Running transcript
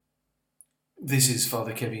This is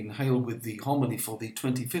Father Kevin Hale with the homily for the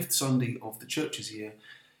 25th Sunday of the Church's year,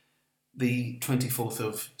 the 24th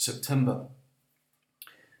of September.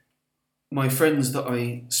 My friends that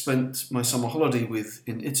I spent my summer holiday with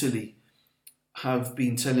in Italy have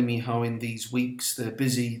been telling me how in these weeks they're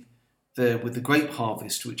busy there with the grape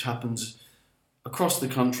harvest, which happens across the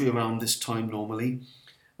country around this time normally,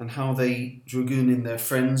 and how they dragoon in their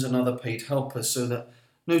friends and other paid helpers so that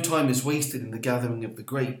no time is wasted in the gathering of the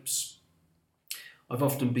grapes. I've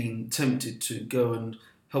often been tempted to go and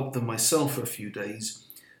help them myself for a few days,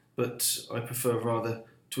 but I prefer rather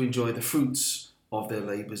to enjoy the fruits of their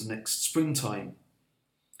labours next springtime.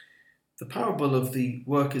 The parable of the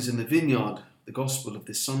workers in the vineyard, the gospel of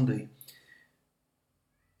this Sunday,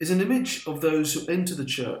 is an image of those who enter the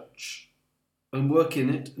church and work in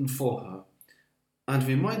it and for her, and a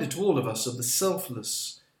reminder to all of us of the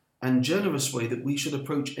selfless and generous way that we should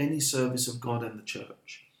approach any service of God and the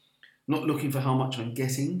church. Not looking for how much I'm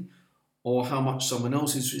getting or how much someone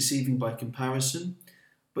else is receiving by comparison,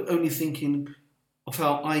 but only thinking of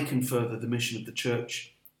how I can further the mission of the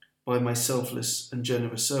church by my selfless and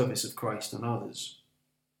generous service of Christ and others.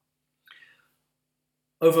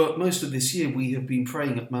 Over most of this year, we have been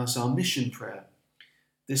praying at Mass our mission prayer.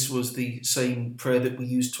 This was the same prayer that we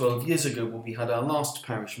used 12 years ago when we had our last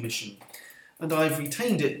parish mission, and I've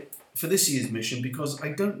retained it for this year's mission because I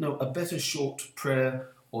don't know a better short prayer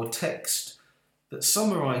or text that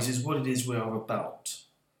summarises what it is we are about.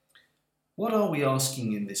 What are we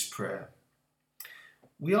asking in this prayer?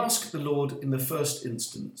 We ask the Lord in the first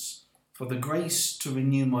instance for the grace to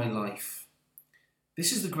renew my life.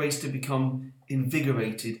 This is the grace to become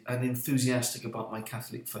invigorated and enthusiastic about my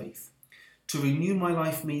Catholic faith. To renew my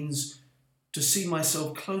life means to see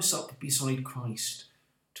myself close up beside Christ,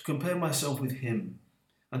 to compare myself with him,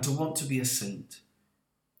 and to want to be a saint.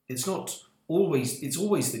 It's always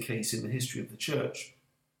the case in the history of the Church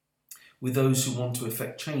with those who want to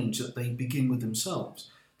effect change that they begin with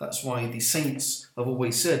themselves. That's why the saints have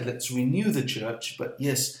always said, let's renew the Church, but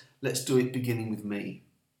yes, let's do it beginning with me.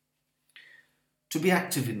 To be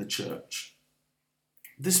active in the Church.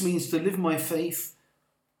 This means to live my faith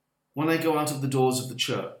when I go out of the doors of the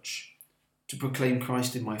Church, to proclaim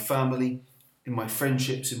Christ in my family, in my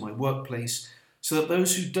friendships, in my workplace, so that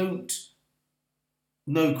those who don't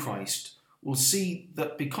know Christ will see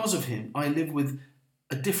that because of him, I live with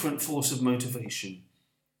a different force of motivation,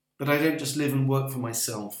 that I don't just live and work for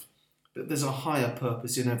myself, but there's a higher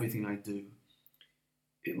purpose in everything I do.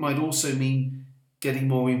 It might also mean getting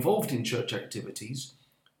more involved in church activities,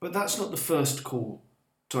 but that's not the first call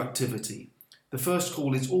to activity. The first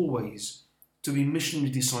call is always to be missionary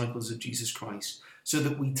disciples of Jesus Christ, so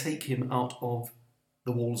that we take him out of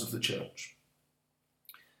the walls of the church.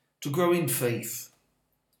 To grow in faith.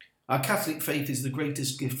 Our Catholic faith is the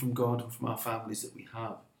greatest gift from God and from our families that we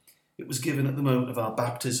have. It was given at the moment of our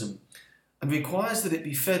baptism and requires that it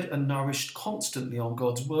be fed and nourished constantly on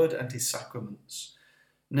God's word and his sacraments,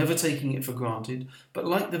 never taking it for granted, but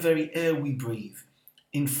like the very air we breathe,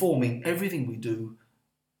 informing everything we do,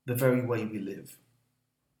 the very way we live.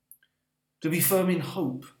 To be firm in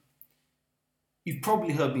hope. You've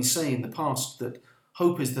probably heard me say in the past that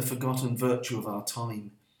hope is the forgotten virtue of our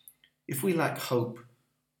time. If we lack hope,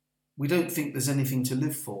 we don't think there's anything to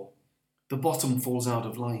live for. The bottom falls out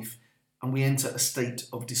of life and we enter a state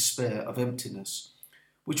of despair, of emptiness,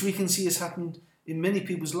 which we can see has happened in many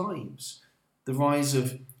people's lives. The rise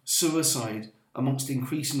of suicide amongst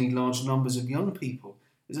increasingly large numbers of young people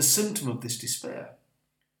is a symptom of this despair.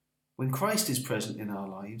 When Christ is present in our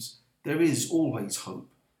lives, there is always hope,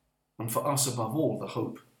 and for us above all, the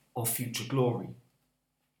hope of future glory.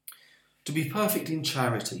 To be perfect in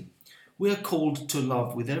charity. We are called to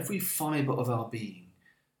love with every fibre of our being.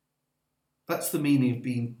 That's the meaning of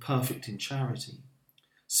being perfect in charity.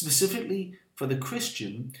 Specifically, for the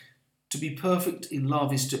Christian, to be perfect in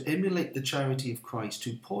love is to emulate the charity of Christ,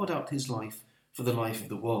 who poured out his life for the life of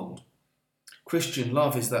the world. Christian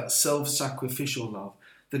love is that self-sacrificial love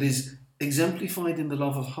that is exemplified in the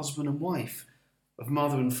love of husband and wife, of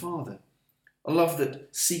mother and father. A love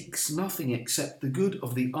that seeks nothing except the good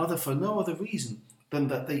of the other for no other reason than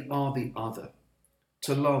that they are the other.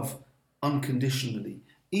 To love unconditionally,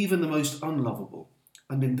 even the most unlovable,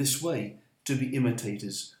 and in this way to be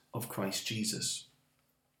imitators of Christ Jesus.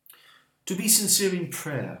 To be sincere in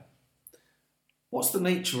prayer. What's the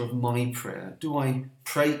nature of my prayer? Do I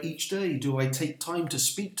pray each day? Do I take time to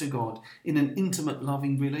speak to God in an intimate,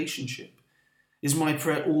 loving relationship? Is my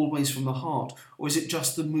prayer always from the heart, or is it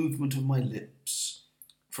just the movement of my lips?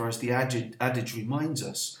 For as the adage reminds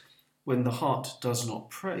us, when the heart does not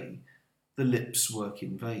pray, the lips work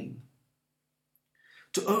in vain.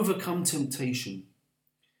 To overcome temptation.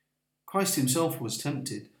 Christ himself was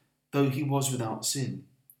tempted, though he was without sin.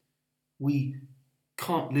 We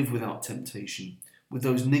can't live without temptation, with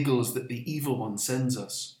those niggles that the evil one sends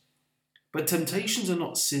us. But temptations are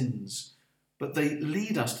not sins, but they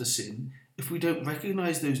lead us to sin if we don't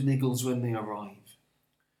recognise those niggles when they arrive.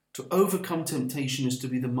 To overcome temptation is to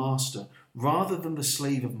be the master rather than the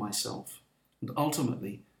slave of myself, and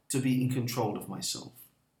ultimately to be in control of myself.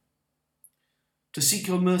 To seek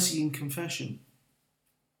your mercy in confession.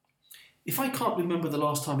 If I can't remember the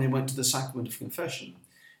last time I went to the sacrament of confession,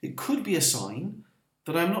 it could be a sign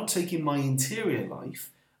that I'm not taking my interior life,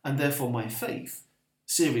 and therefore my faith,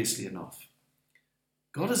 seriously enough.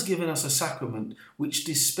 God has given us a sacrament which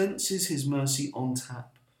dispenses his mercy on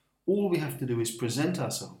tap. All we have to do is present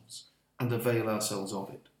ourselves and avail ourselves of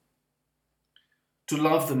it. To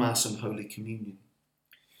love the Mass and Holy Communion.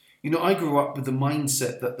 I grew up with the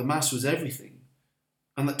mindset that the Mass was everything,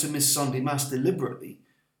 and that to miss Sunday Mass deliberately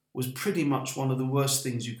was pretty much one of the worst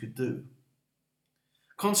things you could do.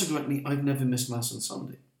 Consequently, I've never missed Mass on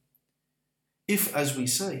Sunday. If, as we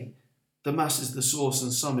say, the Mass is the source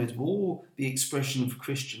and summit of all the expression of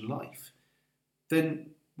Christian life,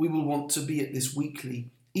 then we will want to be at this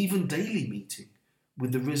weekly, even daily meeting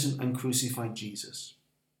with the risen and crucified Jesus.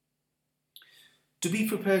 To be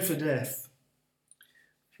prepared for death.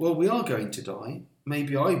 Well, we are going to die.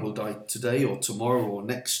 Maybe I will die today or tomorrow or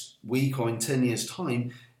next week or in 10 years'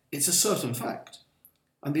 time. It's a certain fact.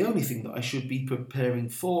 And the only thing that I should be preparing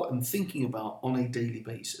for and thinking about on a daily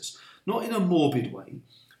basis, not in a morbid way,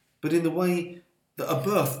 but in the way that a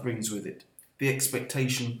birth brings with it, the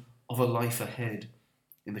expectation of a life ahead,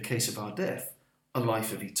 in the case of our death, a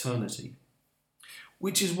life of eternity,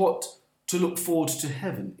 which is what to look forward to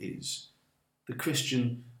heaven is. The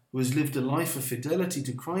Christian who has lived a life of fidelity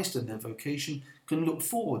to Christ and their vocation can look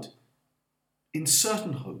forward in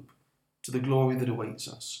certain hope to the glory that awaits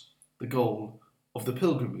us, the goal of the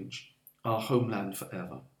pilgrimage, our homeland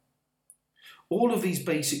forever. All of these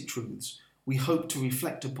basic truths we hope to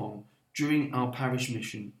reflect upon during our parish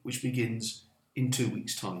mission, which begins in 2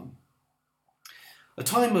 weeks' time. A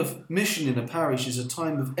time of mission in a parish is a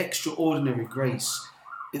time of extraordinary grace.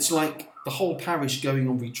 It's like the whole parish going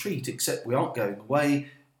on retreat, except we aren't going away,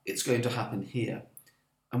 it's going to happen here.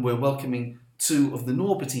 And we're welcoming 2 of the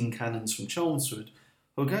Norbertine canons from Chelmsford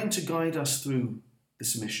who are going to guide us through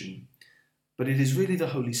this mission. But it is really the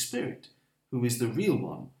Holy Spirit who is the real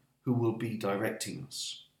one who will be directing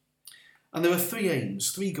us. And there are 3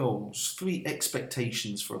 aims, 3 goals, 3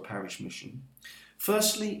 expectations for a parish mission.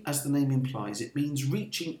 Firstly, as the name implies, it means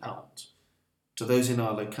reaching out to those in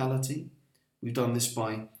our locality. We've done this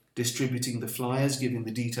by distributing the flyers, giving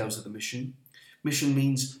the details of the mission. Mission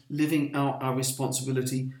means living out our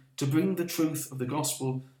responsibility to bring the truth of the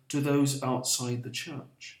gospel to those outside the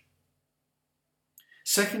church.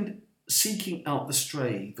 Second, seeking out the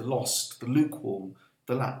stray, the lost, the lukewarm,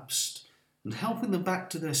 the lapsed, and helping them back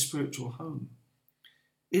to their spiritual home.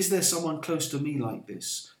 Is there someone close to me like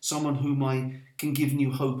this? Someone whom I can give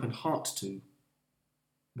new hope and heart to?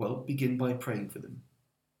 Well, begin by praying for them.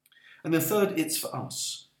 And the third, it's for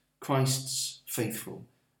us, Christ's faithful,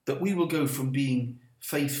 that we will go from being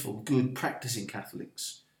faithful, good, practicing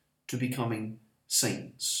Catholics to becoming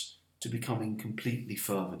saints, to becoming completely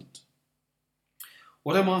fervent.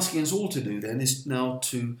 What I'm asking us all to do then is now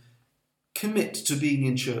to commit to being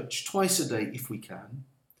in church twice a day if we can.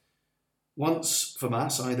 Once for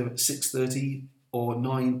Mass, either at 6:30 or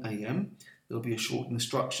 9 a.m. There'll be a short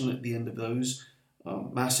instruction at the end of those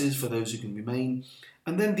Masses for those who can remain.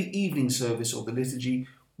 And then the evening service or the liturgy,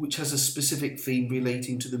 which has a specific theme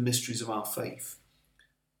relating to the mysteries of our faith.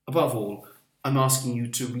 Above all, I'm asking you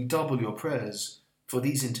to redouble your prayers for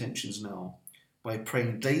these intentions now by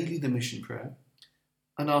praying daily the mission prayer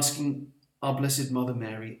and asking our Blessed Mother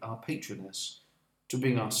Mary, our patroness, to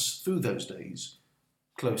bring us through those days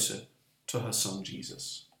closer to her Son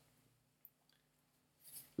Jesus.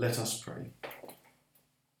 Let us pray.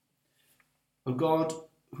 O God,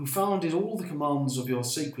 who founded all the commands of your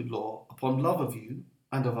sacred law upon love of you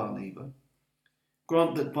and of our neighbour,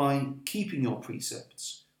 grant that by keeping your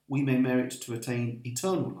precepts we may merit to attain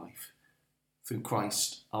eternal life through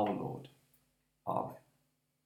Christ our Lord. Amen.